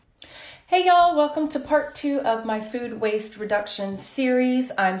Hey y'all, welcome to part 2 of my food waste reduction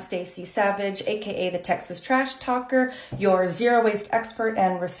series. I'm Stacy Savage, aka the Texas Trash Talker, your zero waste expert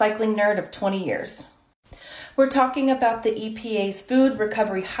and recycling nerd of 20 years. We're talking about the EPA's food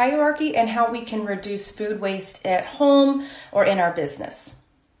recovery hierarchy and how we can reduce food waste at home or in our business.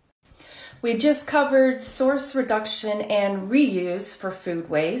 We just covered source reduction and reuse for food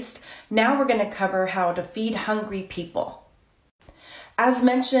waste. Now we're going to cover how to feed hungry people. As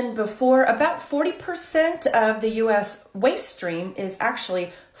mentioned before, about 40% of the U.S. waste stream is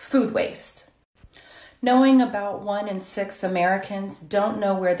actually food waste. Knowing about 1 in 6 Americans don't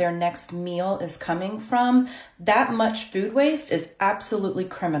know where their next meal is coming from, that much food waste is absolutely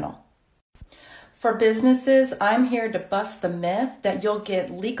criminal. For businesses, I'm here to bust the myth that you'll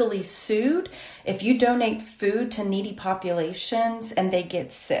get legally sued if you donate food to needy populations and they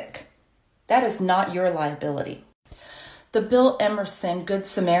get sick. That is not your liability. The Bill Emerson Good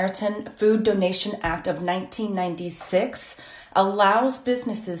Samaritan Food Donation Act of 1996 allows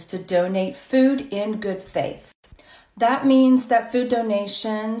businesses to donate food in good faith. That means that food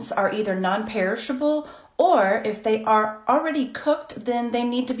donations are either non-perishable, or if they are already cooked, then they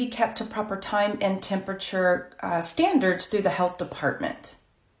need to be kept to proper time and temperature standards through the health department.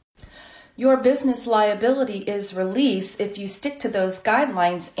 Your business liability is released if you stick to those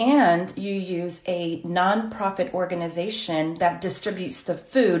guidelines and you use a nonprofit organization that distributes the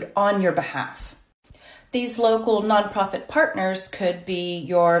food on your behalf. These local nonprofit partners could be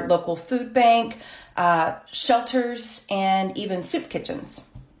your local food bank, shelters, and even soup kitchens.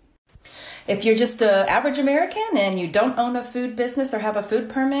 If you're just an average American and you don't own a food business or have a food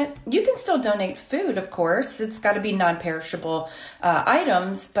permit, you can still donate food, of course. It's got to be non-perishable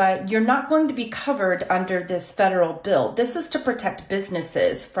items, but you're not going to be covered under this federal bill. This is to protect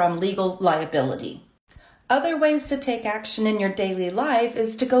businesses from legal liability. Other ways to take action in your daily life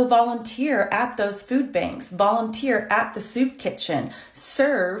is to go volunteer at those food banks, volunteer at the soup kitchen,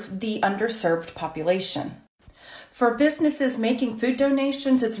 serve the underserved population. For businesses making food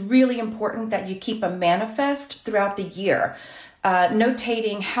donations, it's really important that you keep a manifest throughout the year,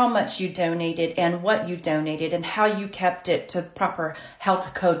 notating how much you donated and what you donated and how you kept it to proper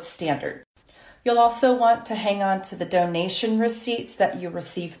health code standards. You'll also want to hang on to the donation receipts that you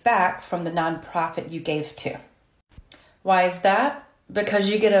receive back from the nonprofit you gave to. Why is that? Because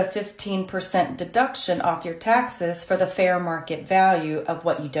you get a 15% deduction off your taxes for the fair market value of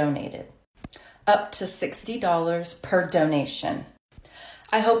what you donated. Up to $60 per donation.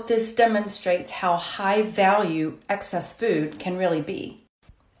 I hope this demonstrates how high value excess food can really be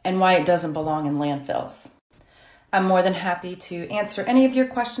and why it doesn't belong in landfills. I'm more than happy to answer any of your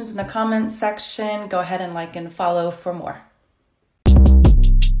questions in the comments section. Go ahead and like and follow for more.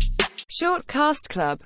 Short Cast Club